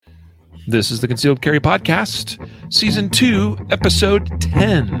This is the Concealed Carry Podcast, Season 2, Episode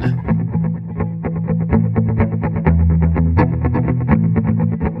 10.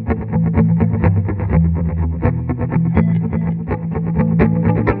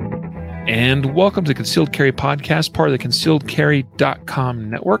 And welcome to the Concealed Carry Podcast, part of the concealedcarry.com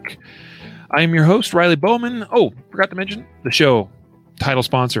network. I am your host, Riley Bowman. Oh, forgot to mention the show title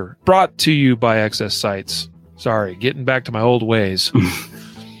sponsor, brought to you by Excess Sights. Sorry, getting back to my old ways.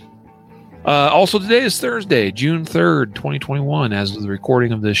 Also, today is Thursday, June 3rd, 2021. As of the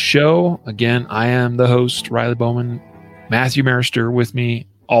recording of this show, again, I am the host, Riley Bowman. Matthew Marister with me,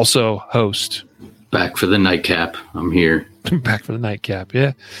 also host. Back for the nightcap. I'm here. Back for the nightcap,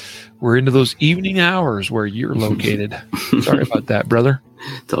 yeah. We're into those evening hours where you're located. Sorry about that, brother.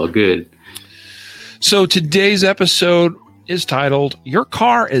 It's all good. So today's episode is titled, Your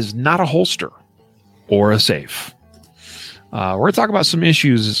Car is Not a Holster or a Safe. We're going to talk about some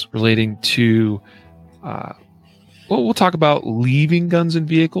issues relating to, we'll talk about leaving guns in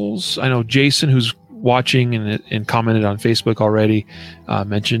vehicles. I know Jason, who's watching and commented on Facebook already,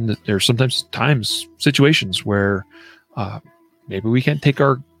 mentioned that there's sometimes situations where maybe we can't take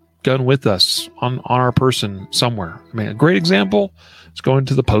our gun with us on our person somewhere. I mean, a great example is going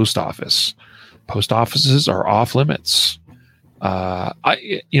to the post office. Post offices are off limits.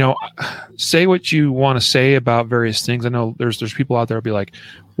 Say what you want to say about various things. I know there's people out there who'll be like,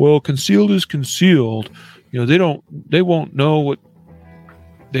 well, concealed is concealed. They won't know what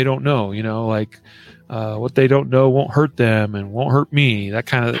they don't know, what they don't know won't hurt them and won't hurt me. That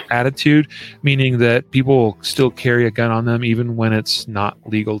kind of attitude, meaning that people will still carry a gun on them even when it's not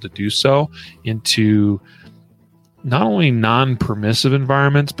legal to do so, into not only non-permissive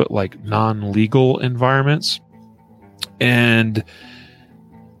environments, but like non-legal environments. And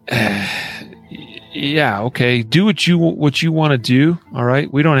okay, do what you want to do. All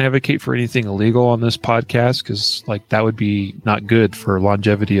right, we don't advocate for anything illegal on this podcast because that would be not good for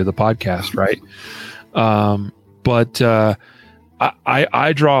longevity of the podcast, right? But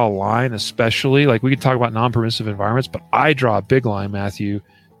I draw a line, especially we could talk about non-permissive environments, but I draw a big line, Matthew,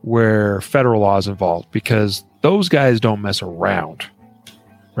 where federal law is involved, because those guys don't mess around,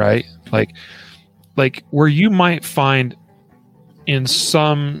 right? Like where you might find in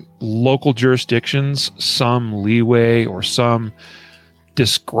some local jurisdictions some leeway or some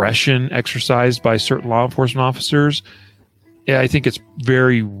discretion exercised by certain law enforcement officers, I think it's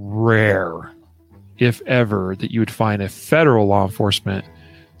very rare, if ever, that you would find a federal law enforcement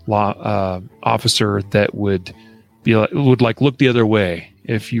officer that would look the other way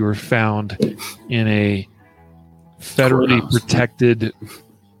if you were found in a federally protected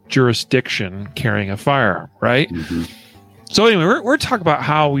jurisdiction carrying a firearm, right? Mm-hmm. So anyway, we're talking about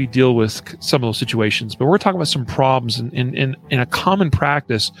how we deal with some of those situations, but we're talking about some problems in a common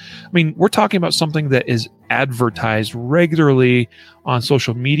practice. I mean, we're talking about something that is advertised regularly on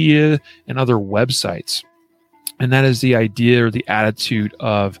social media and other websites, and that is the idea or the attitude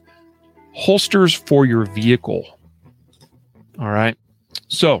of holsters for your vehicle. All right,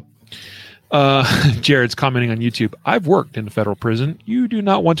 so Jared's commenting on YouTube, I've worked in a federal prison. You do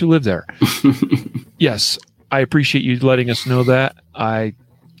not want to live there. Yes, I appreciate you letting us know that. I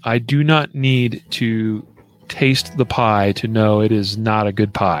do not need to taste the pie to know it is not a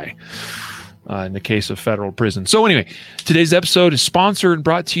good pie in the case of federal prison. So anyway, today's episode is sponsored and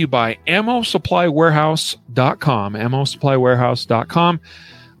brought to you by AmmoSupplyWarehouse.com. AmmoSupplyWarehouse.com.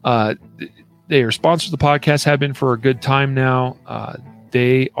 They are sponsors of the podcast, have been for a good time now.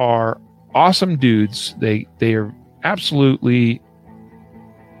 They are awesome dudes. They are absolutely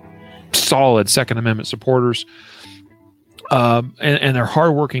solid Second Amendment supporters, and they're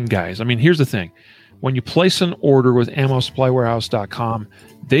hardworking guys. I mean, here's the thing: when you place an order with AmmoSupplyWarehouse.com,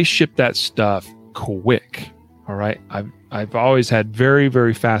 they ship that stuff quick. All right, I've always had very,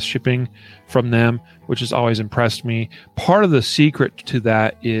 very fast shipping from them, which has always impressed me. Part of the secret to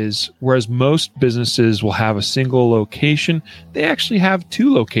that is, whereas most businesses will have a single location, they actually have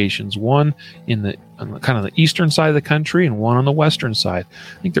two locations, one on kind of the eastern side of the country and one on the western side.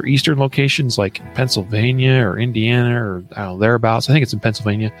 I think their eastern locations like in Pennsylvania or Indiana or I don't know, thereabouts. I think it's in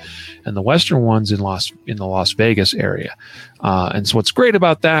Pennsylvania, and the western one's in the Las Vegas area. And so what's great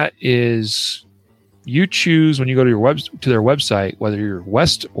about that is you choose when you go to their website whether you're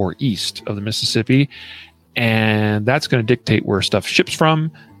west or east of the Mississippi, and that's going to dictate where stuff ships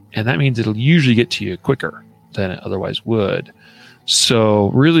from, and that means it'll usually get to you quicker than it otherwise would.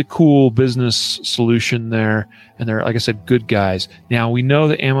 So really cool business solution there, and they're, like I said, good guys. Now we know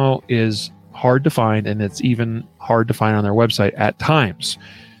that ammo is hard to find, and it's even hard to find on their website at times,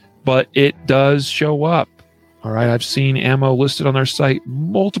 but it does show up. All right. I've seen ammo listed on their site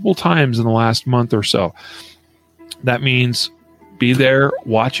multiple times in the last month or so. That means be there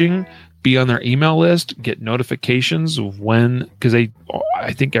watching, be on their email list, get notifications of when, because I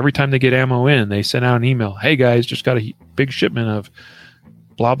think every time they get ammo in, they send out an email. Hey guys, just got a big shipment of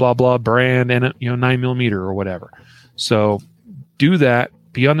blah, blah, blah brand and 9mm or whatever. So do that,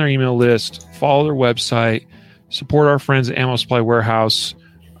 be on their email list, follow their website, support our friends at Ammo Supply Warehouse.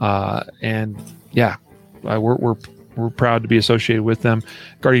 And yeah, we're proud to be associated with them.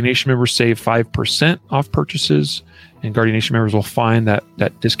 Guardian Nation members save 5% off purchases, and Guardian Nation members will find that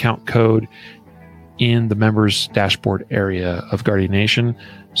discount code in the members dashboard area of Guardian Nation.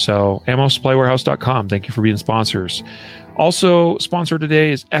 So AmmoSupplyWarehouse.com. Thank you for being sponsors. Also sponsored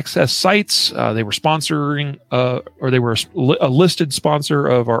today is XS Sights. They were sponsoring, or they were a listed sponsor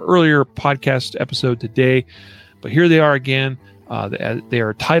of our earlier podcast episode today, but here they are again. They are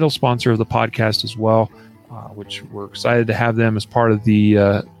a title sponsor of the podcast as well, which we're excited to have them as part of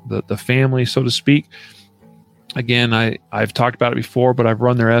the family, so to speak. Again, I've talked about it before, but I've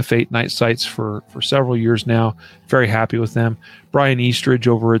run their F8 night sights for several years now. Very happy with them. Brian Eastridge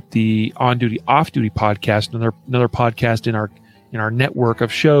over at the On Duty Off Duty podcast, another podcast in our network of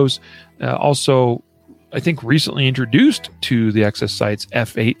shows. Also, I think recently introduced to the XS Sights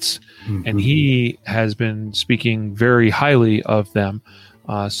F8s, and he has been speaking very highly of them.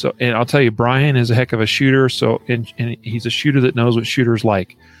 And I'll tell you, Brian is a heck of a shooter. So, and he's a shooter that knows what shooters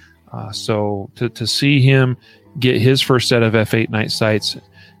like. So to see him get his first set of F8 night sights,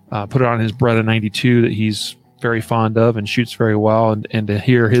 put it on his Beretta 92 that he's very fond of and shoots very well, and to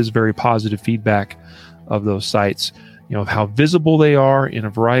hear his very positive feedback of those sights, of how visible they are in a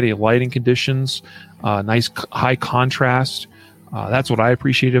variety of lighting conditions, nice high contrast. That's what I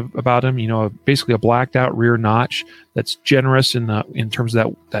appreciate about him. Basically a blacked out rear notch that's generous in terms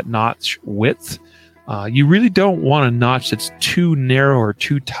of that notch width. You really don't want a notch that's too narrow or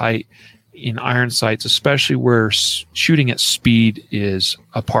too tight in iron sights, especially where shooting at speed is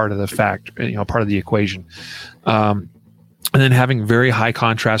a part of the part of the equation. And then having very high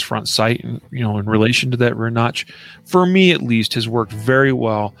contrast front sight, in relation to that rear notch, for me at least, has worked very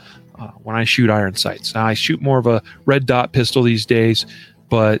well when I shoot iron sights. Now, I shoot more of a red dot pistol these days,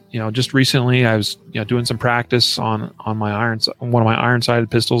 but just recently I was doing some practice on one of my iron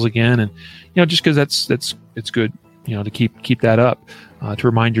sighted pistols again, and just because it's good to keep that up, to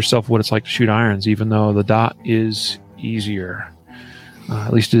remind yourself what it's like to shoot irons, even though the dot is easier.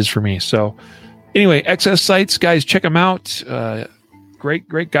 At least it is for me. So anyway, XS Sights, guys, check them out.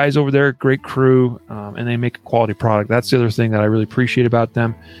 Great guys over there, great crew, and they make a quality product. That's the other thing that I really appreciate about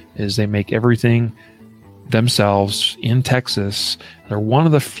them, is they make everything themselves in Texas. They're one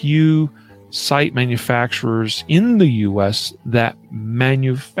of the few sight manufacturers in the U.S. that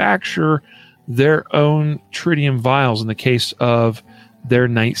manufacture their own tritium vials in the case of their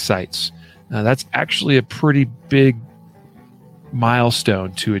night sights. Now, that's actually a pretty big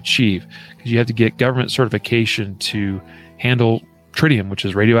milestone to achieve, because you have to get government certification to handle tritium, which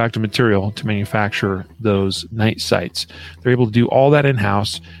is radioactive material, to manufacture those night sights. They're able to do all that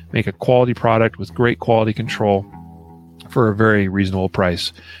in-house, make a quality product with great quality control for a very reasonable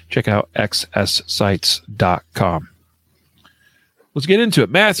price. Check out xssights.com. Let's get into it.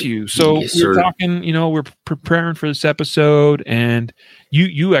 Matthew, so yes, we're sir. talking, we're preparing for this episode, and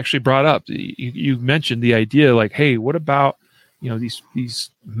you actually brought up, you mentioned the idea, like, hey, what about these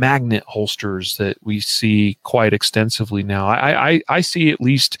magnet holsters that we see quite extensively now? I see at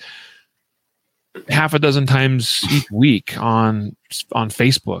least half a dozen times each week on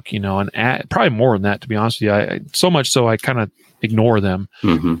Facebook, and probably more than that, to be honest with you. So much so I kind of ignore them.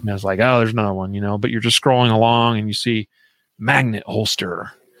 And I was like, oh, there's another one, but you're just scrolling along and you see magnet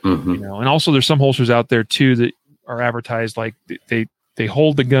holster, and also there's some holsters out there too that are advertised like they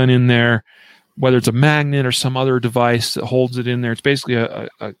hold the gun in there, whether it's a magnet or some other device that holds it in there. It's basically a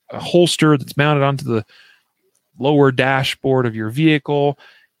holster that's mounted onto the lower dashboard of your vehicle,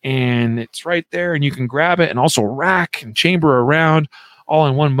 and it's right there, and you can grab it and also rack and chamber around all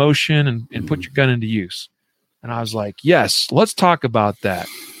in one motion and put your gun into use. And I was like, yes, let's talk about that.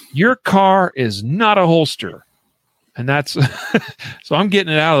 Your car is not a holster. And that's so I'm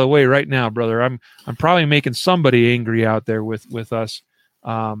getting it out of the way right now, brother. I'm probably making somebody angry out there with us.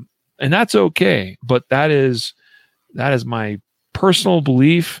 And that's okay. But that is my personal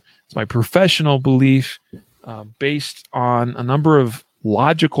belief. It's my professional belief, based on a number of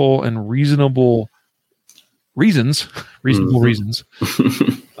logical and reasonable reasons,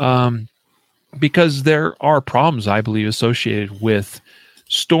 because there are problems, I believe, associated with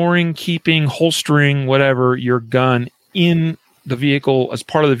storing, keeping, holstering, whatever, your gun in the vehicle as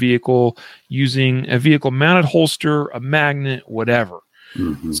part of the vehicle using a vehicle mounted holster, a magnet, whatever.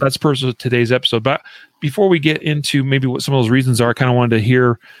 Mm-hmm. So that's the purpose of today's episode. But before we get into maybe what some of those reasons are, I kind of wanted to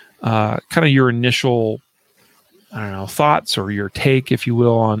hear kind of your initial, I don't know, thoughts or your take, if you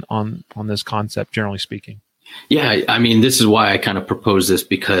will, on this concept, generally speaking. Yeah, I mean, this is why I kind of propose this,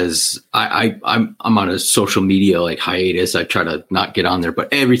 because I'm on a social media like hiatus. I try to not get on there, but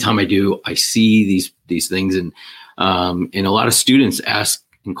every time I do, I see these things, and a lot of students ask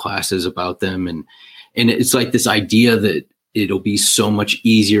in classes about them, and it's like this idea that it'll be so much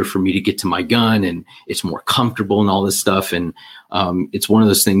easier for me to get to my gun, and it's more comfortable and all this stuff, and it's one of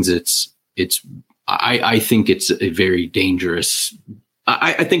those things. I think it's a very dangerous.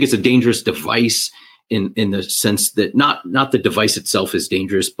 I think it's a dangerous device. In the sense that not the device itself is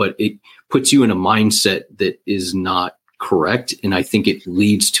dangerous, but it puts you in a mindset that is not correct. And I think it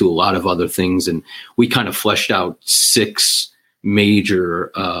leads to a lot of other things. And we kind of fleshed out 6 major,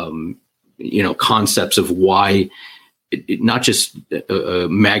 concepts of why not just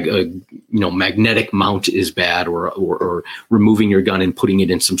magnetic mount is bad, or removing your gun and putting it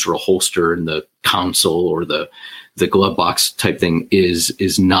in some sort of holster in the console or the glove box type thing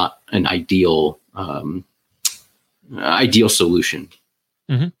is not an ideal solution.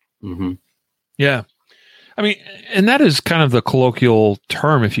 Mm-hmm. Mm-hmm. Yeah. I mean, and that is kind of the colloquial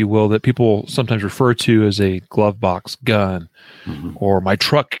term, if you will, that people sometimes refer to as a glove box gun, mm-hmm. or my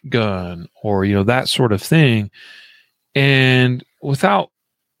truck gun, or, that sort of thing. And without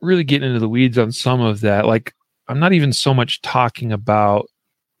really getting into the weeds on some of that, like, I'm not even so much talking about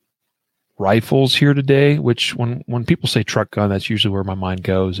rifles here today, which when people say truck gun, that's usually where my mind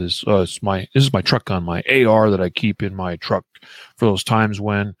goes is, this is my truck gun, my AR that I keep in my truck for those times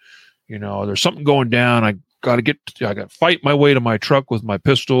when, there's something going down. I got to fight my way to my truck with my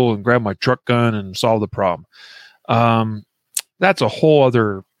pistol and grab my truck gun and solve the problem. That's a whole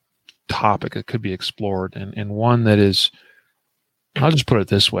other topic that could be explored, and one that is, I'll just put it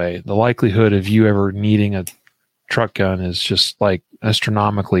this way, the likelihood of you ever needing a truck gun is just like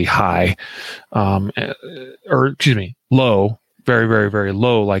astronomically high, low, very, very, very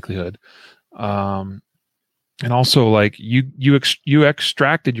low likelihood. And also, like, you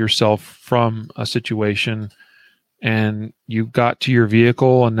extracted yourself from a situation and you got to your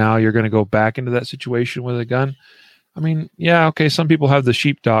vehicle, and now you're going to go back into that situation with a gun. I mean, yeah, okay, some people have the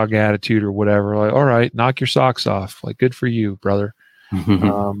sheepdog attitude or whatever, like, all right, knock your socks off, like, good for you, brother.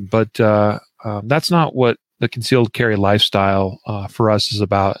 Mm-hmm. But that's not what the concealed carry lifestyle for us is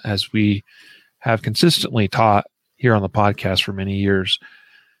about, as we have consistently taught here on the podcast for many years.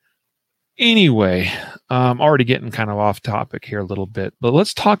 Anyway, already getting kind of off topic here a little bit, but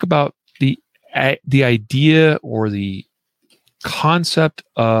let's talk about the idea or the concept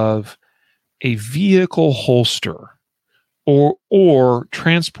of a vehicle holster, or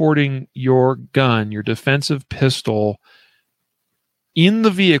transporting your gun, your defensive pistol, in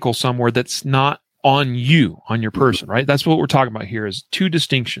the vehicle somewhere that's not on you, on your person, right? That's what we're talking about here, is 2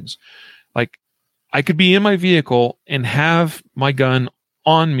 distinctions. Like, I could be in my vehicle and have my gun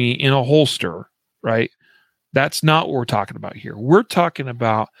on me in a holster, right? That's not what we're talking about here. We're talking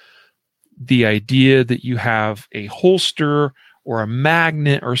about the idea that you have a holster or a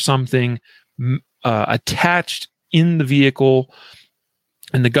magnet or something attached in the vehicle,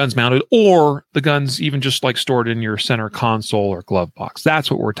 and the gun's mounted, or the gun's even just like stored in your center console or glove box. That's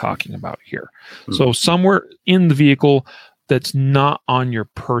what we're talking about here. Mm-hmm. So somewhere in the vehicle that's not on your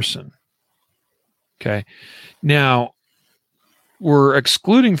person. Okay. Now, we're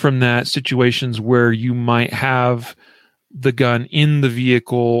excluding from that situations where you might have the gun in the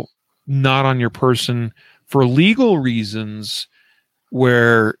vehicle, not on your person, for legal reasons,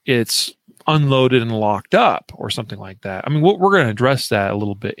 where it's unloaded and locked up or something like that. I mean, we're going to address that a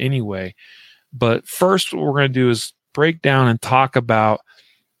little bit anyway. But first, what we're going to do is break down and talk about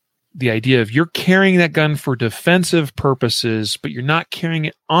the idea of you're carrying that gun for defensive purposes, but you're not carrying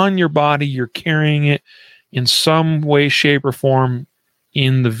it on your body. You're carrying it in some way, shape, or form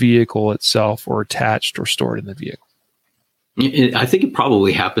in the vehicle itself, or attached or stored in the vehicle. I think it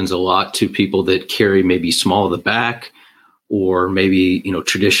probably happens a lot to people that carry maybe small of the back, or maybe,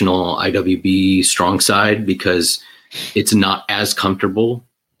 traditional IWB strong side, because it's not as comfortable,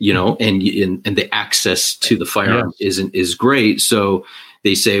 and the access to the firearm is great. So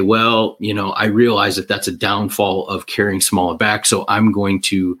they say, well, I realize that that's a downfall of carrying smaller back, so I'm going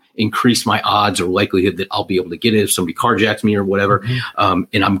to increase my odds or likelihood that I'll be able to get it if somebody carjacks me or whatever. Mm-hmm.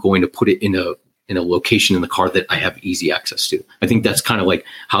 And I'm going to put it in a location in the car that I have easy access to. I think that's kind of like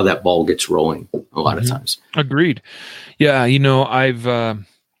how that ball gets rolling a lot of times. Agreed. Yeah. I've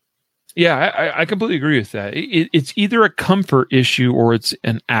Yeah, I completely agree with that. It's either a comfort issue or it's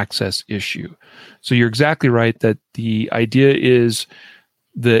an access issue. So you're exactly right that the idea is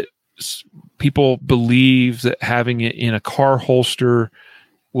that people believe that having it in a car holster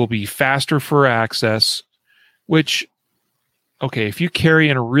will be faster for access, which, okay, if you carry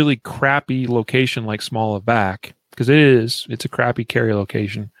in a really crappy location like small of back, because it's a crappy carry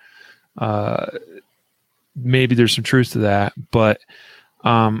location, maybe there's some truth to that. But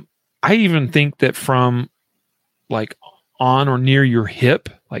I even think that from like on or near your hip,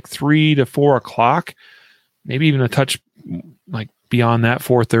 like 3 to 4 o'clock, maybe even a touch like beyond that,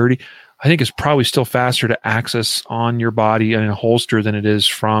 4:30, I think it's probably still faster to access on your body in a holster than it is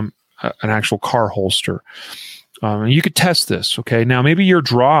from an actual car holster. And you could test this. Okay. Now, maybe your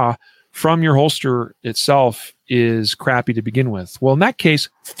draw from your holster itself is crappy to begin with. Well, in that case,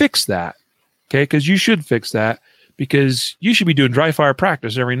 fix that. Okay. Because you should fix that, because you should be doing dry fire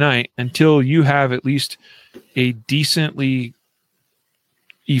practice every night until you have at least a decently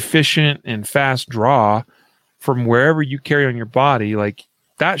efficient and fast draw from wherever you carry on your body. Like,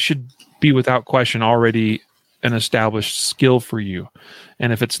 that should be without question already an established skill for you.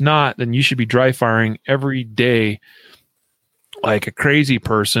 And if it's not, then you should be dry firing every day like a crazy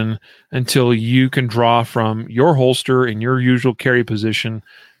person until you can draw from your holster in your usual carry position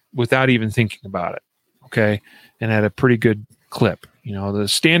without even thinking about it. Okay. And at a pretty good clip. You know, the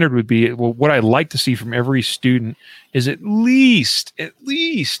standard would be, well, what I'd like to see from every student is at least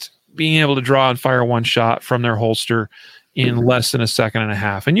being able to draw and fire one shot from their holster in less than a second and a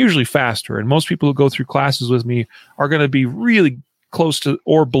half, and usually faster. And most people who go through classes with me are going to be really close to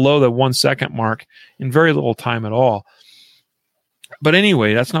or below the 1 second mark in very little time at all. But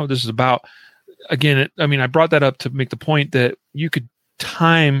anyway, that's not what this is about. Again, I brought that up to make the point that you could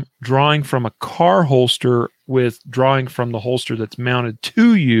time drawing from a car holster with drawing from the holster that's mounted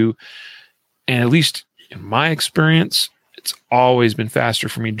to you. And at least in my experience, it's always been faster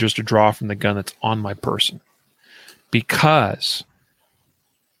for me just to draw from the gun that's on my person, because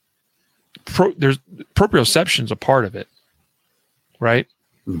there's proprioception is a part of it, right?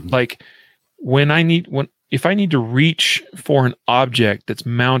 Mm-hmm. Like if I need to reach for an object that's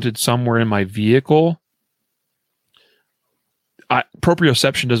mounted somewhere in my vehicle,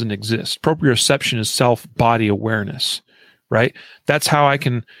 proprioception doesn't exist. Proprioception is self-body awareness, right? That's how I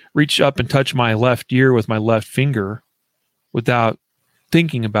can reach up and touch my left ear with my left finger without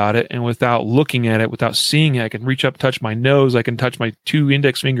thinking about it and without looking at it, without seeing it. I can reach up, touch my nose. I can touch my 2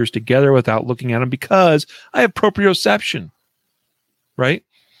 index fingers together without looking at them, because I have proprioception, right?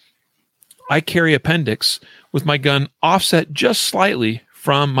 I carry appendix with my gun offset just slightly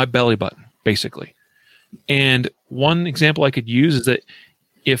from my belly button, basically. And one example I could use is that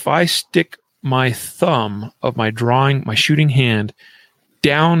if I stick my thumb of my shooting hand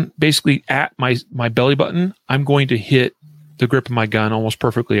down basically at my belly button, I'm going to hit the grip of my gun almost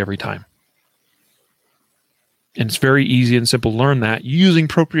perfectly every time. And it's very easy and simple to learn that using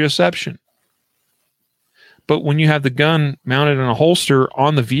proprioception. But when you have the gun mounted in a holster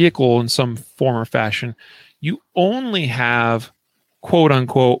on the vehicle in some form or fashion, you only have quote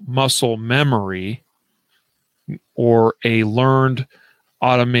unquote muscle memory, or a learned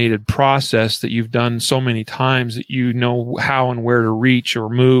automated process that you've done so many times that you know how and where to reach or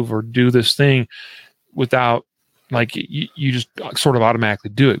move or do this thing without, like, you just sort of automatically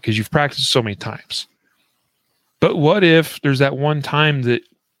do it because you've practiced so many times. But what if there's that one time that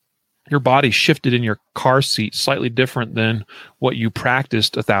your body shifted in your car seat slightly different than what you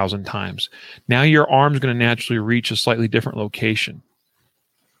practiced 1,000 times? Now your arm's going to naturally reach a slightly different location.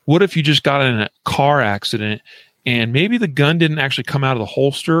 What if you just got in a car accident and maybe the gun didn't actually come out of the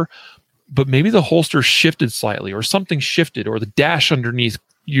holster, but maybe the holster shifted slightly, or something shifted, or the dash underneath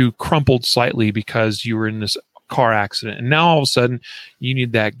you crumpled slightly because you were in this car accident. And now all of a sudden you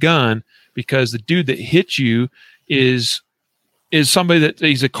need that gun because the dude that hit you is somebody that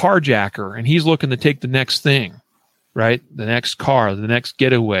he's a carjacker and he's looking to take the next thing, right? The next car, the next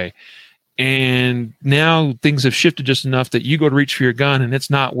getaway. And now things have shifted just enough that you go to reach for your gun and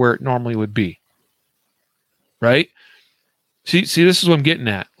it's not where it normally would be. Right? See, this is what I'm getting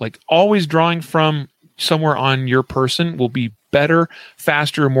at. Like, always drawing from somewhere on your person will be better,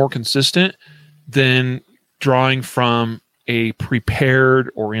 faster, and more consistent than drawing from a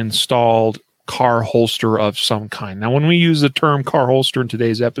prepared or installed car holster of some kind. Now, when we use the term car holster in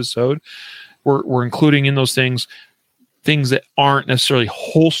today's episode, we're including in those things that aren't necessarily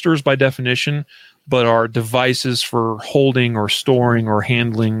holsters by definition, but are devices for holding or storing or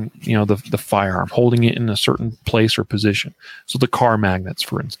handling, the firearm, holding it in a certain place or position. So the car magnets,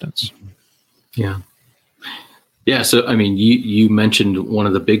 for instance. Yeah. Yeah. So, I mean, you mentioned one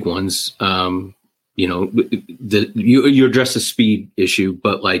of the big ones. You know, you addressed the speed issue,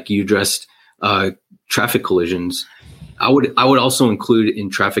 but like you addressed traffic collisions. I would also include in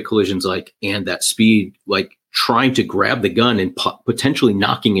traffic collisions, like, and that speed, like trying to grab the gun and potentially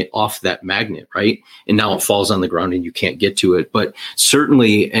knocking it off that magnet, right? And now it falls on the ground and you can't get to it. But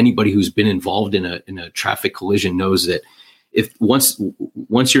certainly anybody who's been involved in a traffic collision knows that if once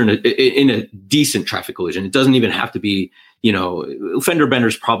you're in a decent traffic collision, it doesn't even have to be, you know, fender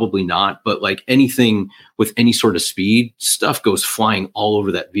benders, probably not, but like anything with any sort of speed, stuff goes flying all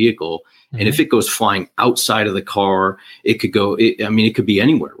over that vehicle. And if it goes flying outside of the car, it could go, it could be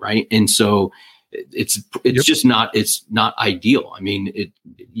anywhere. Right. And so it's just not ideal. I mean,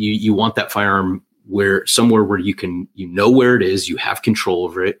 you want that firearm somewhere where you know where it is, you have control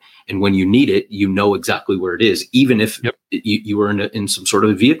over it. And when you need it, you know exactly where it is, even if you were in some sort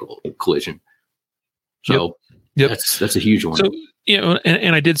of vehicle collision. So that's a huge one. So, you know,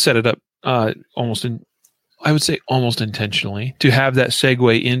 and I did set it up almost intentionally to have that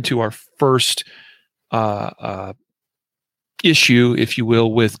segue into our first issue, if you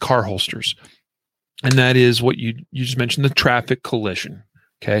will, with car holsters. And that is what you just mentioned, the traffic collision.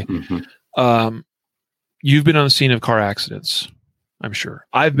 Okay. Mm-hmm. You've been on the scene of car accidents, I'm sure.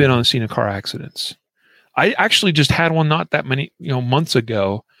 I've been on the scene of car accidents. I actually just had one not that many months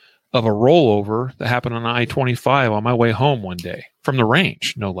ago of a rollover that happened on I-25 on my way home one day from the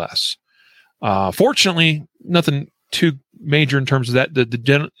range, no less. Fortunately, nothing too major in terms of that.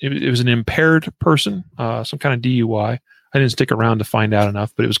 It was an impaired person, some kind of DUI. I didn't stick around to find out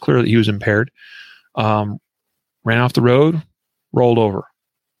enough, but it was clear that he was impaired. Ran off the road, rolled over,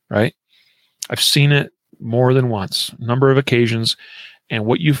 right? I've seen it more than once, a number of occasions. And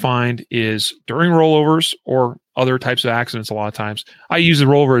what you find is during rollovers or other types of accidents, a lot of times, I use the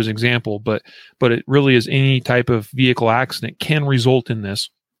rollover as an example, but it really is any type of vehicle accident can result in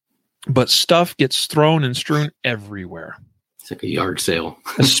this. But stuff gets thrown and strewn everywhere. It's like a yard sale.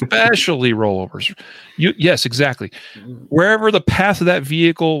 Especially rollovers. Yes, exactly. Wherever the path of that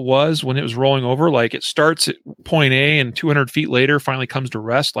vehicle was when it was rolling over, like it starts at point A and 200 feet later finally comes to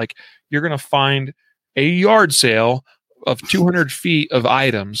rest, like you're going to find a yard sale of 200 feet of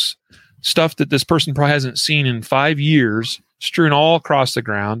items, stuff that this person probably hasn't seen in 5 years, strewn all across the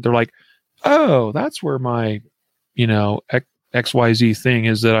ground. They're like, oh, that's where my, XYZ thing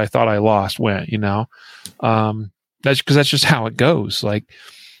is that I thought I lost went, that's because that's just how it goes. Like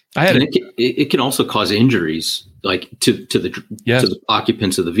it can also cause injuries, like to the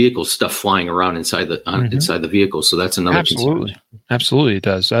occupants of the vehicle, stuff flying around inside the vehicle. So that's another Absolutely. concern. Absolutely. It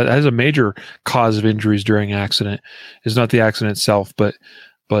does. That is a major cause of injuries during accident. It's not the accident itself, but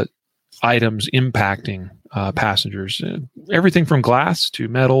items impacting passengers, everything from glass to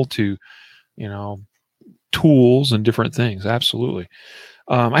metal to, tools and different things. Absolutely.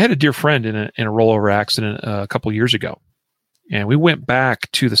 I had a dear friend in a rollover accident a couple years ago, and we went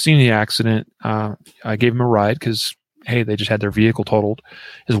back to the scene of the accident. I gave him a ride because, hey, they just had their vehicle totaled.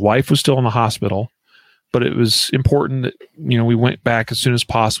 His wife was still in the hospital, but it was important that, we went back as soon as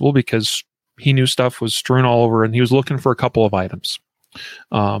possible because he knew stuff was strewn all over and he was looking for a couple of items.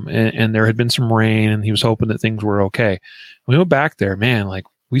 And there had been some rain and he was hoping that things were okay. We went back there, man, like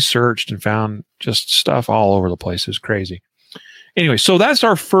we searched and found just stuff all over the place. It was crazy. Anyway, so that's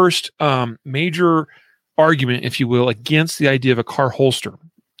our first major argument, if you will, against the idea of a car holster.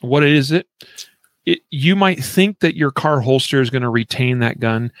 What is it? You might think that your car holster is going to retain that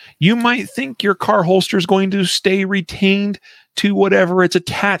gun. You might think your car holster is going to stay retained to whatever it's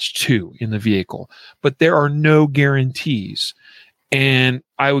attached to in the vehicle, but there are no guarantees. And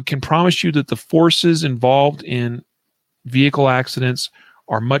I can promise you that the forces involved in vehicle accidents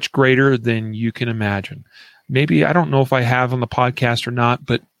are much greater than you can imagine. Maybe, I don't know if I have on the podcast or not,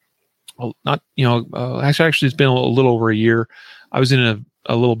 but actually it's been a little over a year. I was in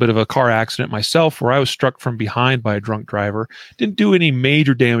a little bit of a car accident myself where I was struck from behind by a drunk driver. Didn't do any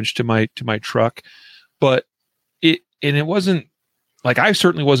major damage to my truck, but it wasn't like, I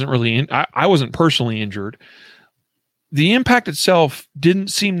certainly wasn't really I wasn't personally injured. The impact itself didn't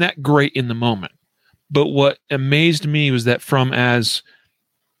seem that great in the moment, but what amazed me was that from as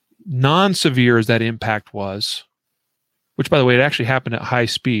non-severe as that impact was, which, by the way, it actually happened at high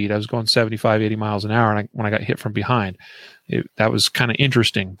speed. I was going 75, 80 miles an hour when I got hit from behind. That was kind of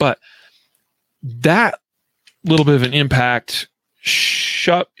interesting. But that little bit of an impact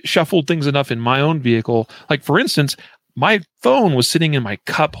shuffled things enough in my own vehicle. Like, for instance, my phone was sitting in my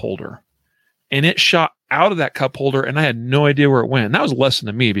cup holder, and it shot out of that cup holder, and I had no idea where it went. And that was a lesson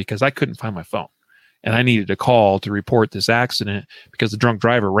to me because I couldn't find my phone. And I needed a call to report this accident because the drunk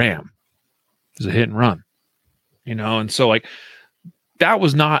driver ran. It was a hit and run. And so like that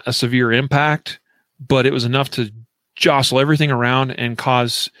was not a severe impact, but it was enough to jostle everything around and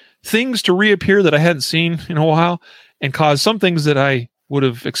cause things to reappear that I hadn't seen in a while, and cause some things that I would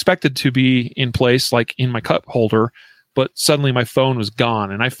have expected to be in place, like in my cup holder, but suddenly my phone was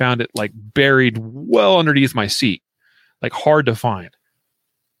gone and I found it like buried well underneath my seat, like hard to find.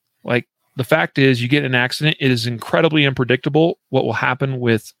 Like the fact is, you get in an accident, it is incredibly unpredictable what will happen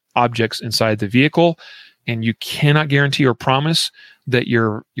with objects inside the vehicle, and you cannot guarantee or promise that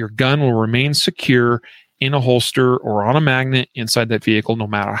your gun will remain secure in a holster or on a magnet inside that vehicle, no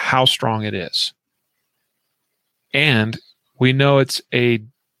matter how strong it is. And we know it's a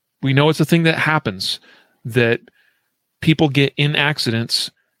thing that happens, that people get in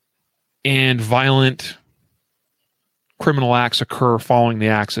accidents and violent criminal acts occur following the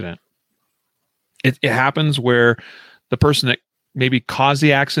accident. It happens where the person that maybe caused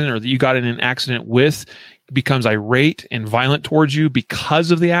the accident or that you got in an accident with becomes irate and violent towards you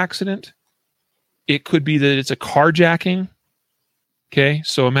because of the accident. It could be that it's a carjacking. Okay,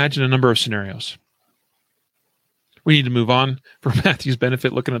 so imagine a number of scenarios. We need to move on for Matthew's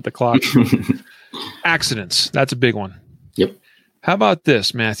benefit, looking at the clock. Accidents, that's a big one. Yep. How about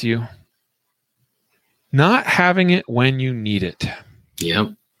this, Matthew? Not having it when you need it.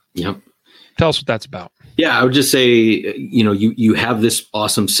 Yep. Tell us what that's about. Yeah, I would just say, you have this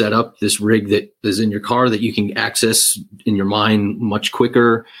awesome setup, this rig that is in your car that you can access in your mind much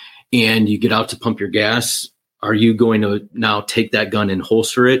quicker, and you get out to pump your gas. Are you going to now take that gun and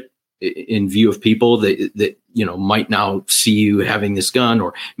holster it in view of people that might now see you having this gun?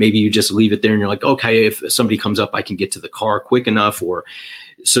 Or maybe you just leave it there and you're like, okay, if somebody comes up, I can get to the car quick enough. Or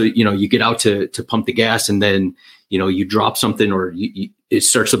so, you get out to pump the gas, and then, you drop something, or it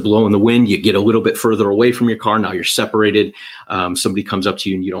starts to blow in the wind. You get a little bit further away from your car. Now you're separated. Somebody comes up to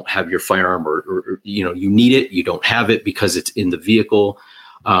you and you don't have your firearm, or you need it. You don't have it because it's in the vehicle.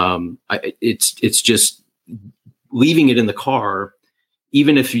 It's just leaving it in the car.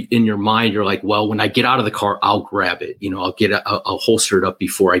 Even if in your mind you're like, well, when I get out of the car, I'll grab it. I'll holster it up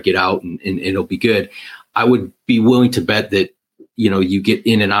before I get out, and it'll be good. I would be willing to bet that you get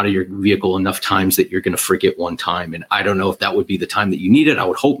in and out of your vehicle enough times that you're going to forget one time. And I don't know if that would be the time that you need it. I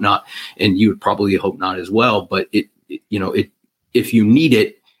would hope not. And you would probably hope not as well. But if you need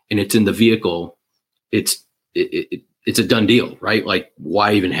it and it's in the vehicle, it's a done deal, right? Like,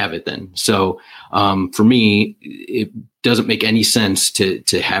 why even have it then? So for me, it doesn't make any sense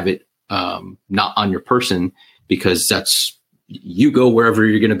to have it not on your person, because that's, you go wherever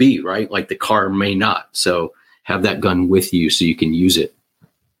you're going to be, right? Like the car may not. So have that gun with you so you can use it.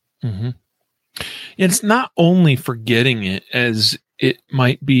 Mm-hmm. It's not only forgetting it, as it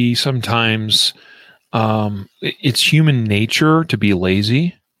might be sometimes. It's human nature to be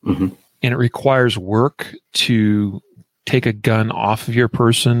lazy, mm-hmm. and it requires work to take a gun off of your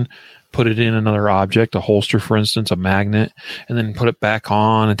person, put it in another object, a holster, for instance, a magnet, and then put it back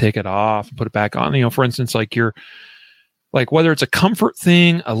on and take it off and put it back on. For instance, like whether it's a comfort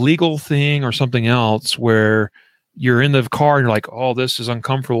thing, a legal thing, or something else, where you're in the car and you're like, oh, this is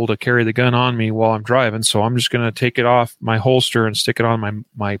uncomfortable to carry the gun on me while I'm driving, so I'm just going to take it off my holster and stick it on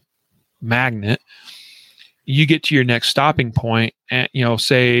my magnet. You get to your next stopping point and,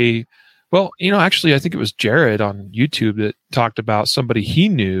 say, well, actually, I think it was Jared on YouTube that talked about somebody he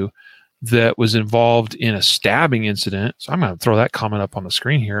knew that was involved in a stabbing incident. So I'm going to throw that comment up on the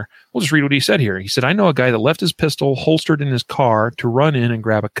screen here. We'll just read what he said here. He said, I know a guy that left his pistol holstered in his car to run in and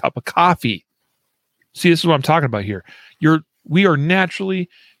grab a cup of coffee. See, this is what I'm talking about here. We are naturally,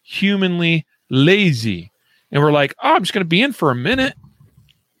 humanly lazy. And we're like, oh, I'm just going to be in for a minute.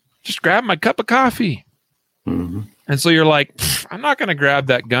 Just grab my cup of coffee. Mm-hmm. And so you're like, I'm not going to grab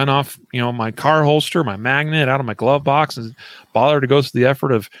that gun off, my car holster, my magnet out of my glove box, and bother to go through the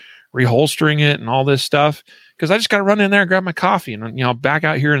effort of reholstering it and all this stuff, because I just got to run in there and grab my coffee and, back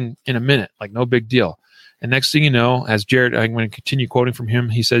out here in a minute, like no big deal. And next thing you know, as Jared, I'm going to continue quoting from him,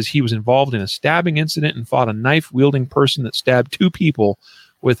 he says he was involved in a stabbing incident and fought a knife-wielding person that stabbed 2 people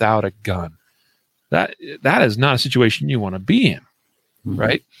without a gun. That is not a situation you want to be in, mm-hmm.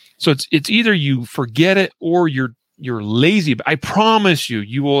 right? So it's either you forget it or you're lazy. But I promise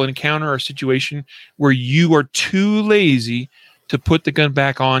you will encounter a situation where you are too lazy to put the gun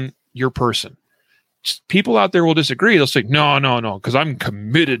back on your person. People out there will disagree. They'll say, no, because I'm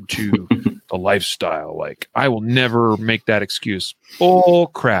committed to the lifestyle. Like, I will never make that excuse. Oh,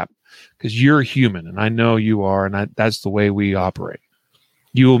 crap. Because you're human, and I know you are, and that's the way we operate.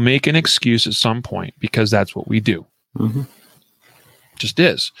 You will make an excuse at some point because that's what we do. Mm-hmm. Just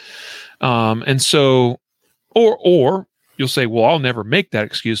is. And so, or you'll say, well, I'll never make that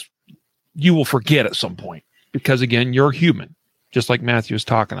excuse. You will forget at some point. because again, you're human, just like Matthew was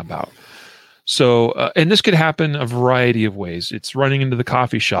talking about. So, and this could happen a variety of ways. It's running into the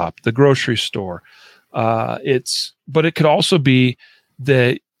coffee shop, the grocery store. But it could also be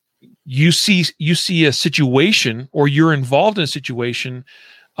that you see a situation, or you're involved in a situation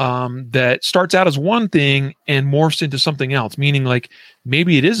that starts out as one thing and morphs into something else, meaning like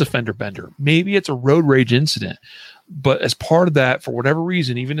maybe it is a fender bender, maybe it's a road rage incident. But as part of that, for whatever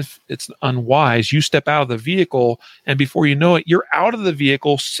reason, even if it's unwise, you step out of the vehicle, and before you know it, you're out of the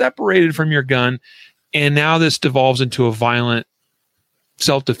vehicle, separated from your gun, and now this devolves into a violent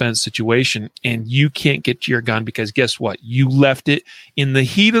self-defense situation, and you can't get to your gun because guess what? You left it in the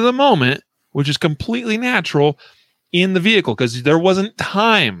heat of the moment, which is completely natural, in the vehicle because there wasn't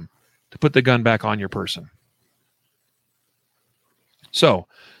time to put the gun back on your person. So,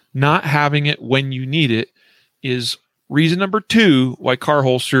 not having it when you need it is reason number 2 why car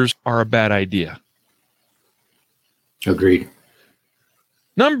holsters are a bad idea. Agreed.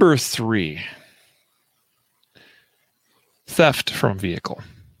 Number 3, theft from vehicle.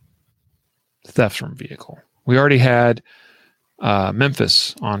 Theft from vehicle. We already had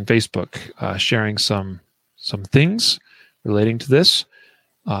Memphis on Facebook sharing some things relating to this,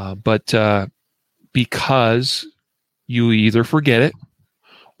 but because you either forget it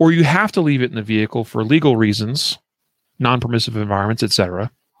or you have to leave it in the vehicle for legal reasons, non-permissive environments,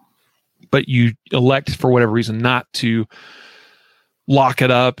 etc., but you elect for whatever reason not to lock it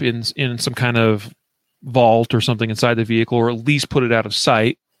up in some kind of vault or something inside the vehicle, or at least put it out of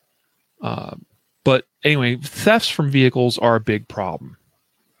sight. But anyway, thefts from vehicles are a big problem.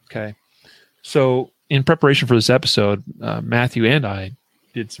 Okay. So in preparation for this episode, Matthew and I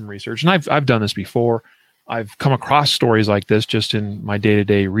did some research, and I've done this before. I've come across stories like this just in my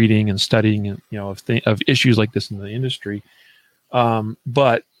day-to-day reading and studying, of issues like this in the industry.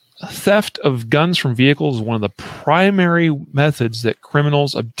 But theft of guns from vehicles is one of the primary methods that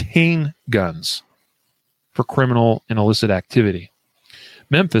criminals obtain guns for criminal and illicit activity.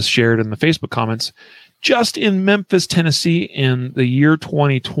 Memphis shared in the Facebook comments, just in Memphis, Tennessee, in the year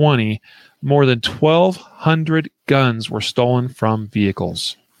 2020, more than 1,200 guns were stolen from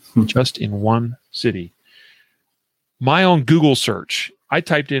vehicles, just in one city. My own Google search, I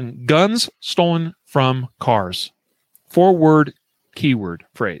typed in guns stolen from cars, 4-word keyword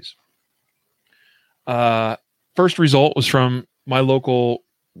phrase. First result was from my local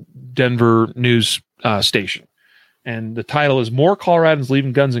Denver news station. And the title is More Coloradans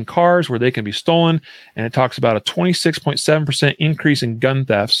Leaving Guns in Cars Where They Can Be Stolen. And it talks about a 26.7% increase in gun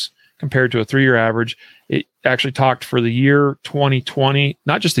thefts compared to a 3-year average. It actually talked for the year 2020,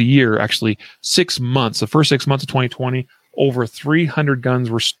 not just the year, actually 6 months, the first 6 months of 2020, over 300 guns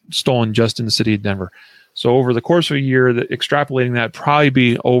were stolen just in the city of Denver. So over the course of a year, extrapolating that, probably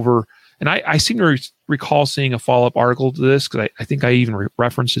be over. And I seem to recall seeing a follow-up article to this because I think I even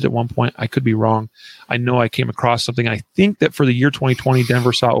referenced it at one point. I could be wrong. I know I came across something. I think that for the year 2020,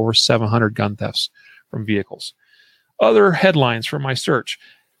 Denver saw over 700 gun thefts from vehicles. Other headlines from my search.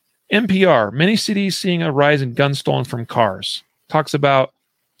 NPR, many cities seeing a rise in guns stolen from cars. Talks about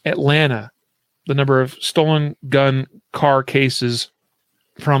Atlanta, the number of stolen car cases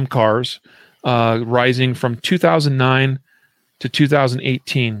from cars rising from 2009 to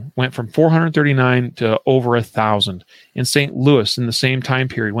 2018, went from 439 to over 1,000. In St. Louis, in the same time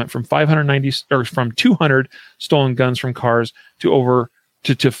period, went from 200 stolen guns from cars to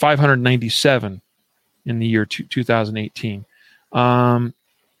 597 in the year 2018.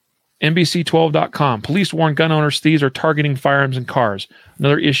 NBC12.com. Police warn gun owners thieves are targeting firearms and cars.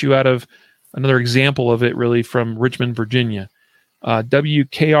 Another example of it, really, from Richmond, Virginia.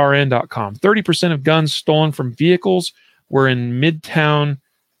 WKRN.com. 30% of guns stolen from vehicles were in Midtown,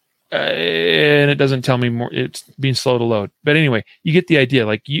 and it doesn't tell me more. It's being slow to load. But anyway, you get the idea.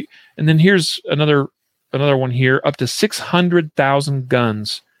 And then here's another one here. Up to 600,000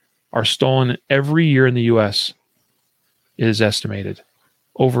 guns are stolen every year in the U.S. It is estimated.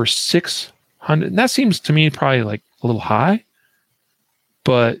 Over 600. And that seems to me probably like a little high.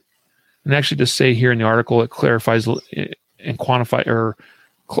 But, and actually to say here in the article, it clarifies and clarifies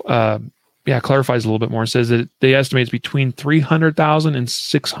a little bit more. It says that they estimate it's between 300,000 and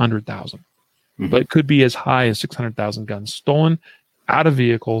 600,000. Mm-hmm. But it could be as high as 600,000 guns stolen out of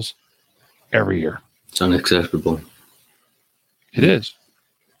vehicles every year. It's unacceptable. It is.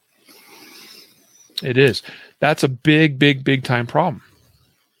 It is. That's a big, big, big time problem.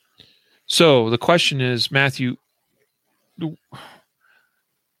 So the question is, Matthew,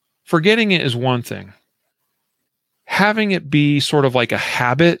 forgetting it is one thing. Having it be sort of like a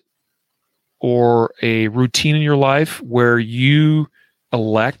habit or a routine in your life where you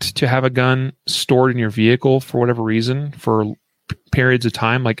elect to have a gun stored in your vehicle for whatever reason for periods of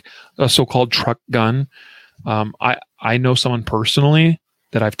time, like a so-called truck gun. I know someone personally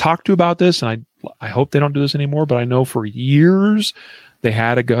that I've talked to about this, and I hope they don't do this anymore, but I know for years they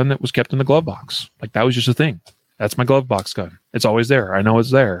had a gun that was kept in the glove box. Like that was just a thing. That's my glove box gun. It's always there. I know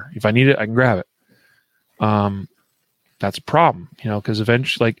it's there. If I need it, I can grab it. That's a problem, because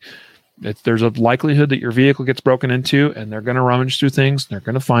eventually, there's a likelihood that your vehicle gets broken into, and they're going to rummage through things, and they're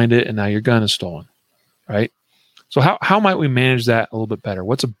going to find it, and now your gun is stolen, right? So how might we manage that a little bit better?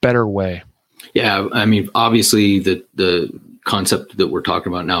 What's a better way? Yeah, I mean, obviously the concept that we're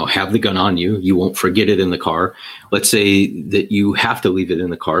talking about now, have the gun on you. You won't forget it in the car. Let's say that you have to leave it in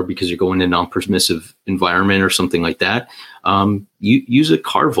the car because you're going in a non-permissive environment or something like that. You use a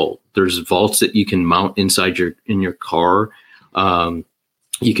car vault. There's vaults that you can mount inside in your car.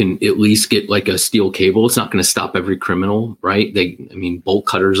 You can at least get like a steel cable. It's not going to stop every criminal, right? Bolt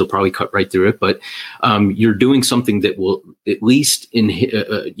cutters will probably cut right through it, but you're doing something that will at least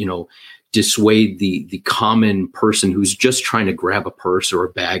dissuade the common person who's just trying to grab a purse or a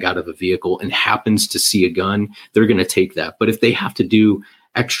bag out of a vehicle and happens to see a gun. They're going to take that. But if they have to do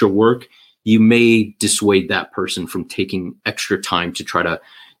extra work, you may dissuade that person from taking extra time to try to,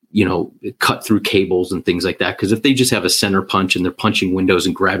 cut through cables and things like that. Because if they just have a center punch and they're punching windows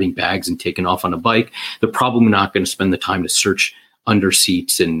and grabbing bags and taking off on a bike, they're probably not going to spend the time to search under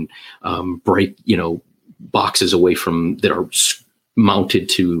seats and break, boxes away from that are mounted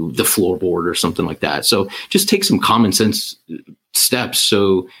to the floorboard or something like that. So just take some common sense steps.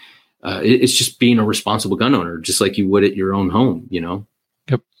 So it's just being a responsible gun owner, just like you would at your own home,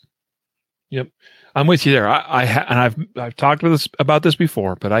 Yep. I'm with you there. I've talked about this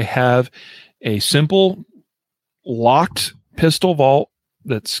before, but I have a simple locked pistol vault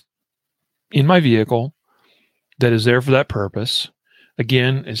that's in my vehicle that is there for that purpose.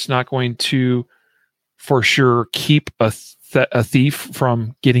 Again, it's not going to for sure keep a thief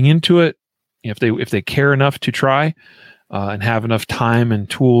from getting into it if they care enough to try and have enough time and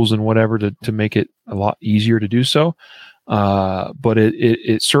tools and whatever to make it a lot easier to do so. But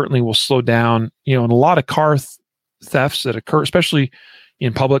it certainly will slow down, and a lot of car thefts that occur, especially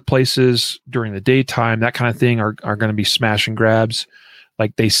in public places during the daytime, that kind of thing are going to be smash and grabs.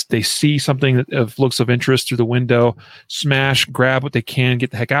 Like they see something that looks of interest through the window, smash, grab what they can,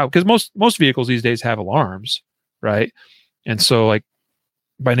 get the heck out. Because most vehicles these days have alarms, right? And so, like,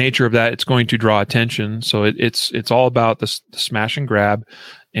 by nature of that, it's going to draw attention. So it's all about the smash and grab.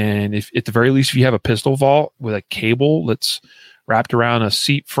 And if at the very least, if you have a pistol vault with a cable that's wrapped around a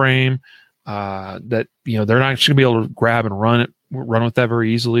seat frame, that they're not just going to be able to grab and run with that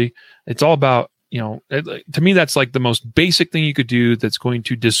very easily. It's all about to me, that's like the most basic thing you could do that's going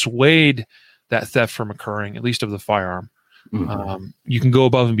to dissuade that theft from occurring, at least of the firearm. Mm-hmm. You can go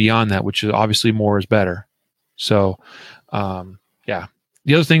above and beyond that, which is obviously more is better. So, yeah.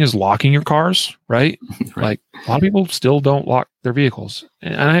 The other thing is locking your cars, right? Right. Like a lot of people still don't lock their vehicles.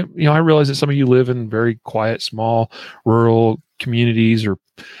 And I realize that some of you live in very quiet, small, rural communities or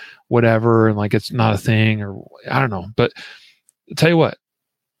whatever. And like, it's not a thing or I don't know, but I'll tell you what,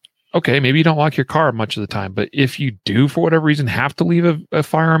 okay, maybe you don't lock your car much of the time, but if you do, for whatever reason, have to leave a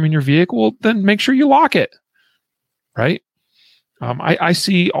firearm in your vehicle, then make sure you lock it, right? I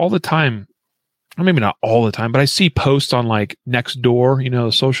see all the time, maybe not all the time, but I see posts on like Nextdoor,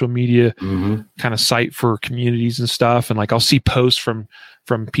 the social media mm-hmm. kind of site for communities and stuff. And like, I'll see posts from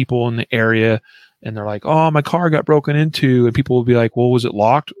people in the area and they're like, oh, my car got broken into. And people will be like, well, was it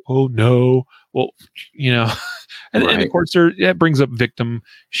locked? Oh, no. Well, and, right. And of course that brings up victim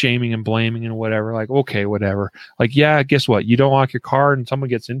shaming and blaming and whatever. Like, okay, whatever. Like, yeah, guess what? You don't lock your car and someone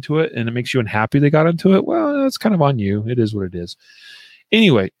gets into it and it makes you unhappy they got into it. Well, that's kind of on you. It is what it is.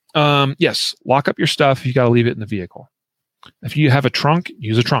 Anyway, yes, lock up your stuff. You got to leave it in the vehicle. If you have a trunk,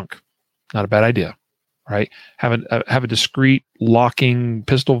 use a trunk. Not a bad idea, right? Have a discreet locking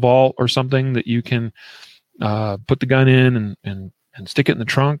pistol vault or something that you can put the gun in and stick it in the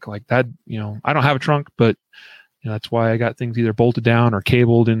trunk like that. I don't have a trunk, but that's why I got things either bolted down or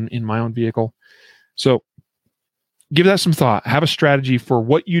cabled in my own vehicle. So give that some thought. Have a strategy for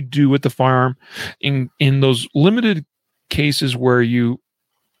what you do with the firearm in those limited cases where you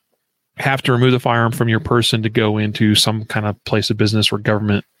have to remove the firearm from your person to go into some kind of place of business or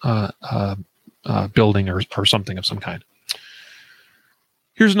government building or something of some kind.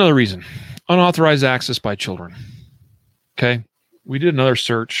 Here's another reason. Unauthorized access by children. Okay. We did another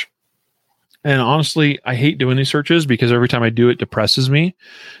search. And honestly, I hate doing these searches because every time I do it depresses me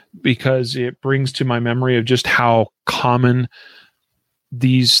because it brings to my memory of just how common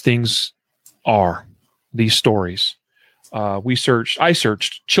these things are, these stories. I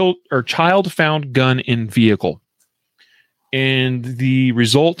searched child found gun in vehicle, and the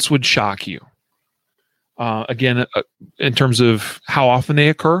results would shock you. Again, in terms of how often they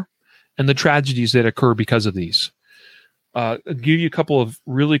occur and the tragedies that occur because of these. I'll give you a couple of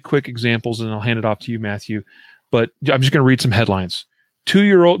really quick examples, and I'll hand it off to you, Matthew. But I'm just going to read some headlines.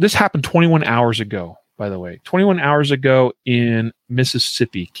 2-year-old, this happened 21 hours ago, by the way. 21 hours ago in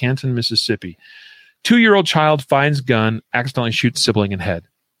Mississippi, Canton, Mississippi. 2-year-old child finds gun, accidentally shoots sibling in head.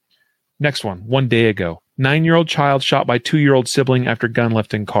 Next one day ago. 9-year-old child shot by 2-year-old sibling after gun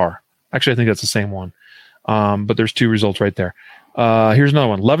left in car. Actually, I think that's the same one. But there's 2 results right there. Here's another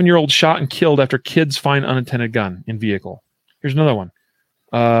one. 11-year-old shot and killed after kids find unattended gun in vehicle. Here's another one.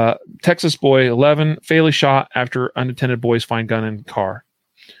 Texas boy, 11, fatally shot after unattended boys find gun in car.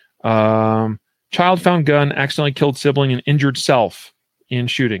 Child found gun, accidentally killed sibling and injured self in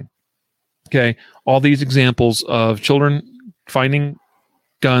shooting. Okay. All these examples of children finding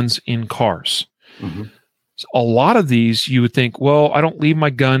guns in cars. Mm-hmm. So a lot of these you would think, well, I don't leave my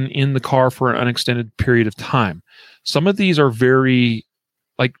gun in the car for an unextended period of time. Some of these are very,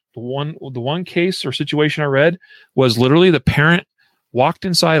 like the one case or situation I read was literally the parent walked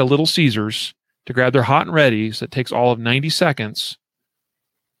inside a Little Caesars to grab their hot and readies that takes all of 90 seconds.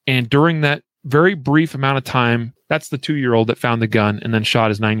 And during that very brief amount of time, that's the 2-year-old that found the gun and then shot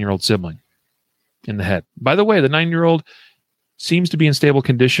his 9-year-old sibling in the head. By the way, the 9-year-old seems to be in stable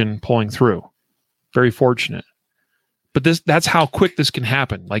condition pulling through. Very fortunate. But that's how quick this can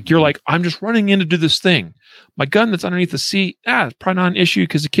happen. Like you're like, I'm just running in to do this thing. My gun that's underneath the seat, it's probably not an issue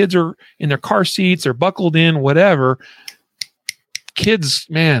because the kids are in their car seats, they're buckled in, whatever. Kids,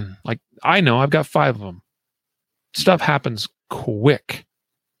 man, like I know, I've got 5 of them. Stuff happens quick.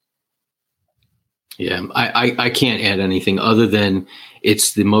 Yeah, I can't add anything other than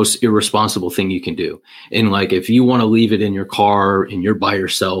it's the most irresponsible thing you can do. And like if you want to leave it in your car and you're by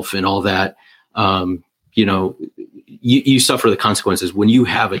yourself and all that, you suffer the consequences when you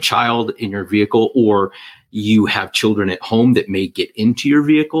have a child in your vehicle or you have children at home that may get into your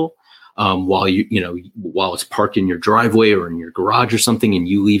vehicle while it's parked in your driveway or in your garage or something, and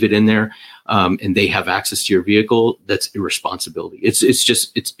you leave it in there and they have access to your vehicle. That's irresponsibility.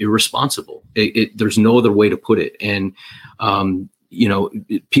 It's irresponsible. There's no other way to put it. And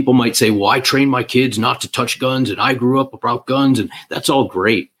people might say, well, I trained my kids not to touch guns and I grew up about guns, and that's all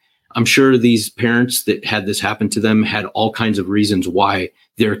great. I'm sure these parents that had this happen to them had all kinds of reasons why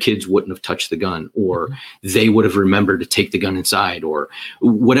their kids wouldn't have touched the gun, or they would have remembered to take the gun inside, or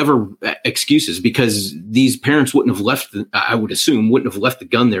whatever excuses, because these parents wouldn't have I would assume, wouldn't have left the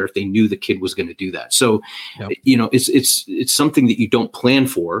gun there if they knew the kid was going to do that. So, yep. It's something that you don't plan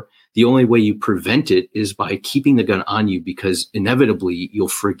for. The only way you prevent it is by keeping the gun on you, because inevitably you'll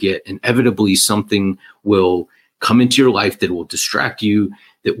forget. Inevitably something will come into your life that will distract you,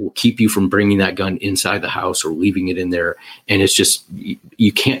 that will keep you from bringing that gun inside the house or leaving it in there. And it's just,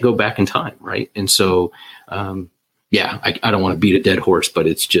 you can't go back in time. Right. And so, I don't want to beat a dead horse, but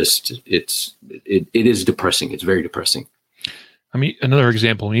it's just, it is depressing. It's very depressing. I mean, another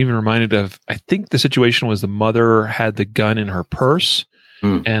example, I'm even reminded of, I think the situation was the mother had the gun in her purse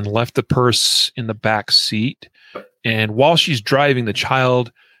and left the purse in the back seat. And while she's driving, the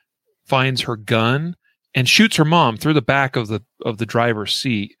child finds her gun and shoots her mom through the back of the driver's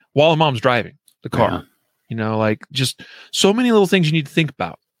seat while the mom's driving the car. Yeah. Like just so many little things you need to think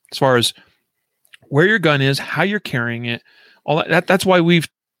about as far as where your gun is, how you're carrying it, all that. That's why we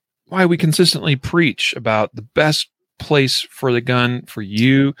consistently preach about the best place for the gun for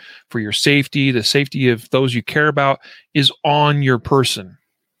you, for your safety, the safety of those you care about is on your person.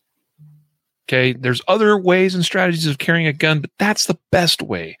 Okay. There's other ways and strategies of carrying a gun, but that's the best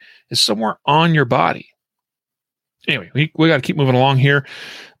way, is somewhere on your body. Anyway, we got to keep moving along here.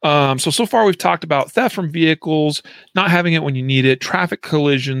 So far we've talked about theft from vehicles, not having it when you need it, traffic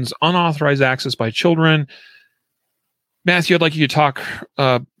collisions, unauthorized access by children. Matthew, I'd like you to talk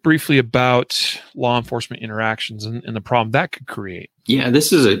briefly about law enforcement interactions and the problem that could create. Yeah,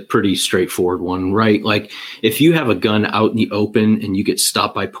 this is a pretty straightforward one, right? Like if you have a gun out in the open and you get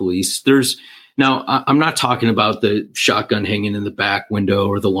stopped by police, now, I'm not talking about the shotgun hanging in the back window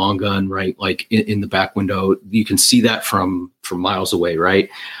or the long gun, right? Like in the back window, you can see that from miles away, right?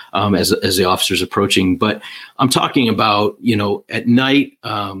 As the officer's approaching. But I'm talking about, at night,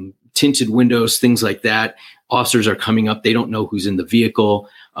 tinted windows, things like that. Officers are coming up. They don't know who's in the vehicle.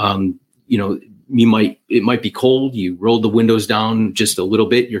 It might be cold. You roll the windows down just a little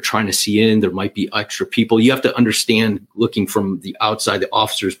bit. You're trying to see in. There might be extra people. You have to understand, looking from the outside, the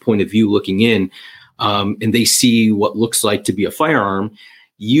officer's point of view, looking in, and they see what looks like to be a firearm.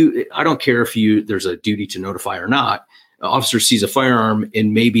 I don't care if there's a duty to notify or not. officer sees a firearm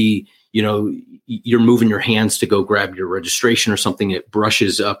and maybe, you're moving your hands to go grab your registration or something, it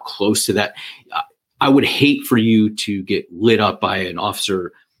brushes up close to that. I would hate for you to get lit up by an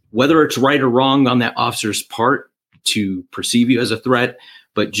officer, whether it's right or wrong on that officer's part to perceive you as a threat,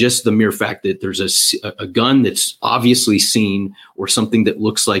 but just the mere fact that there's a gun that's obviously seen or something that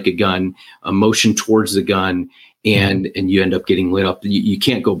looks like a gun, a motion towards the gun, and you end up getting lit up. You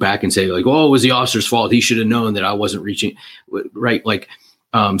can't go back and say like, oh, it was the officer's fault. He should have known that I wasn't reaching, right? Like,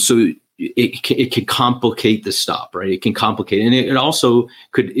 so it can complicate the stop, right? It can complicate. And it also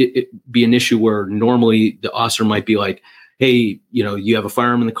could be an issue where normally the officer might be like, hey, you have a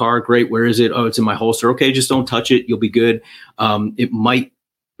firearm in the car. Great. Where is it? Oh, it's in my holster. Okay. Just don't touch it. You'll be good. It might,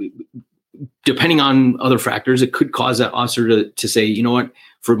 depending on other factors, it could cause that officer to say, you know what,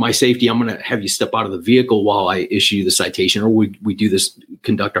 for my safety, I'm going to have you step out of the vehicle while I issue the citation, or we do this,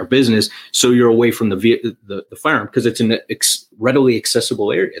 conduct our business. So you're away from the firearm because it's in a readily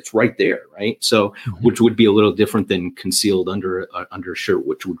accessible area. It's right there. Right. So, which would be a little different than concealed under a shirt,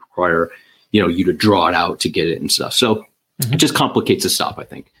 which would require, you to draw it out to get it and stuff. So it just complicates the stop, I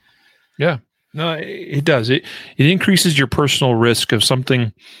think. Yeah. No, it does. It increases your personal risk of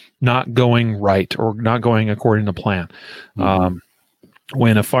something not going right or not going according to plan.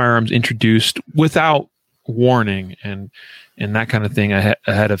 When a firearm's introduced without warning and that kind of thing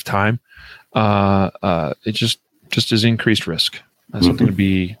ahead of time, it just is increased risk. That's something to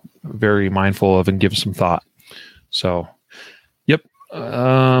be very mindful of and give some thought. So, yep.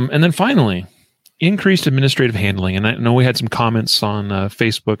 And then finally, increased administrative handling. And I know we had some comments on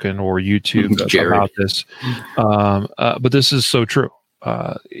Facebook or YouTube about this, but this is so true.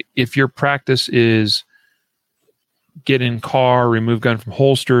 If your practice is get in car, remove gun from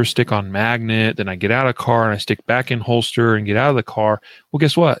holster, stick on magnet, then I get out of car and I stick back in holster and get out of the car, well,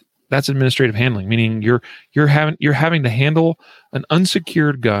 guess what? That's administrative handling, meaning you're having to handle an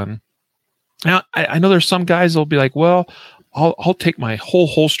unsecured gun. Now, I know there's some guys that'll be like, well, I'll take my whole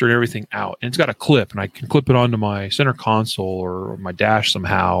holster and everything out, and it's got a clip, and I can clip it onto my center console or my dash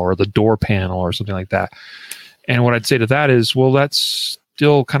somehow, or the door panel or something like that. And what I'd say to that is, well, that's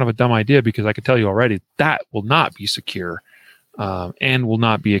still kind of a dumb idea, because I can tell you already that will not be secure and will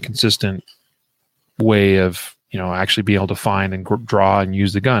not be a consistent way of actually being able to find and draw and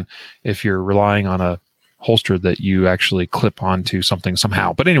use the gun if you're relying on a holster that you actually clip onto something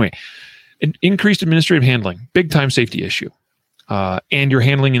somehow. But anyway, increased administrative handling, big time safety issue. And you're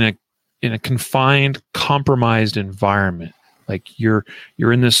handling in a confined, compromised environment. Like you're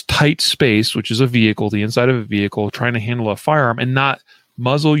in this tight space, which is a vehicle, the inside of a vehicle, trying to handle a firearm and not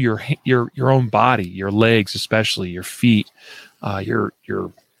muzzle your own body, your legs, especially your feet, your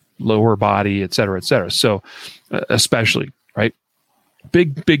lower body, et cetera, et cetera. So especially, right?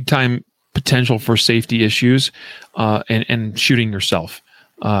 Big time potential for safety issues and shooting yourself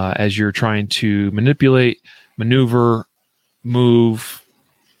as you're trying to manipulate, maneuver, move,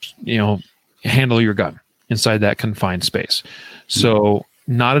 handle your gun inside that confined space. So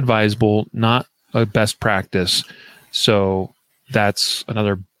not advisable, not a best practice. So that's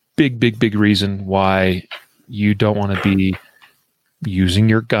another big reason why you don't want to be using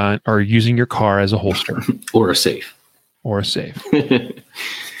your gun or using your car as a holster or a safe.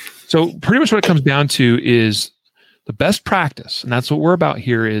 So pretty much what it comes down to is the best practice. And that's what we're about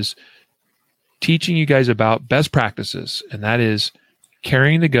here, is teaching you guys about best practices. And that is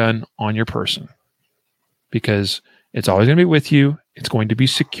carrying the gun on your person, because it's always going to be with you. It's going to be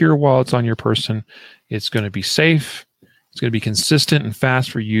secure while it's on your person. It's going to be safe. It's going to be consistent and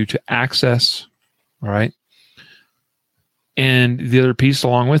fast for you to access. All right. And the other piece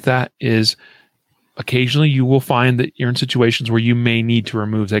along with that is occasionally you will find that you're in situations where you may need to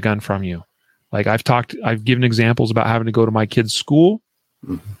remove that gun from you. Like I've given examples about having to go to my kid's school,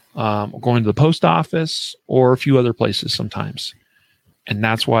 going to the post office, or a few other places sometimes. And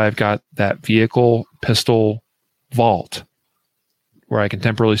that's why I've got that vehicle pistol vault where I can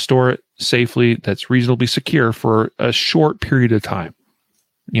temporarily store it safely, that's reasonably secure for a short period of time.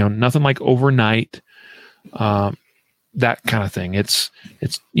 Nothing like overnight, that kind of thing. It's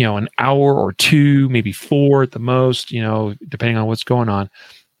an hour or two, maybe 4 at the most, depending on what's going on.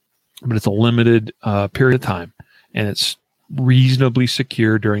 But it's a limited period of time, and it's reasonably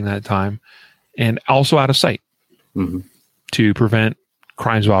secure during that time, and also out of sight to prevent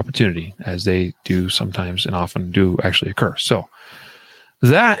crimes of opportunity, as they do sometimes and often do actually occur. So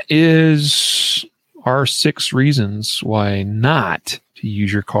that is our 6 reasons why not to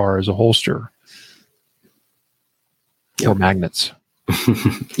use your car as a holster or magnets.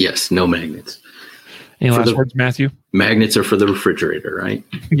 Yes, no magnets. Any last words, Matthew? Magnets are for the refrigerator, right?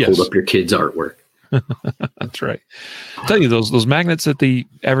 Yes. Hold up your kid's artwork. That's right. I'll tell you, those magnets that they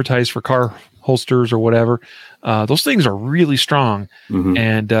advertise for car holsters or whatever, those things are really strong. Mhm.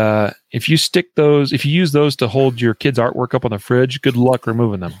 And if you use those to hold your kids' artwork up on the fridge, good luck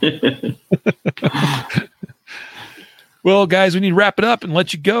removing them. Well, guys, we need to wrap it up and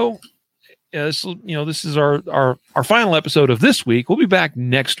let you go. This is our final episode of this week. We'll be back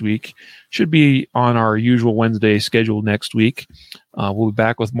next week. Should be on our usual Wednesday schedule next week. We'll be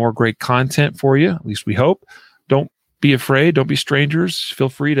back with more great content for you. At least we hope. Don't be afraid. Don't be strangers. Feel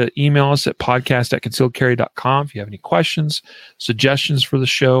free to email us at podcast@concealedcarry.com if you have any questions, suggestions for the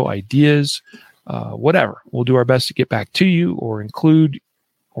show, ideas, whatever. We'll do our best to get back to you or include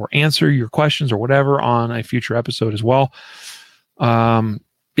or answer your questions or whatever on a future episode as well.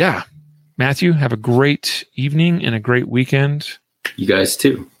 Yeah. Matthew, have a great evening and a great weekend. You guys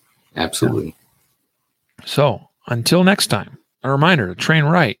too. Absolutely. Yeah. So until next time, a reminder to train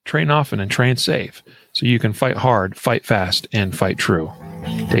right, train often, and train safe so you can fight hard, fight fast, and fight true.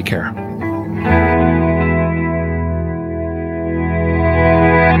 Take care.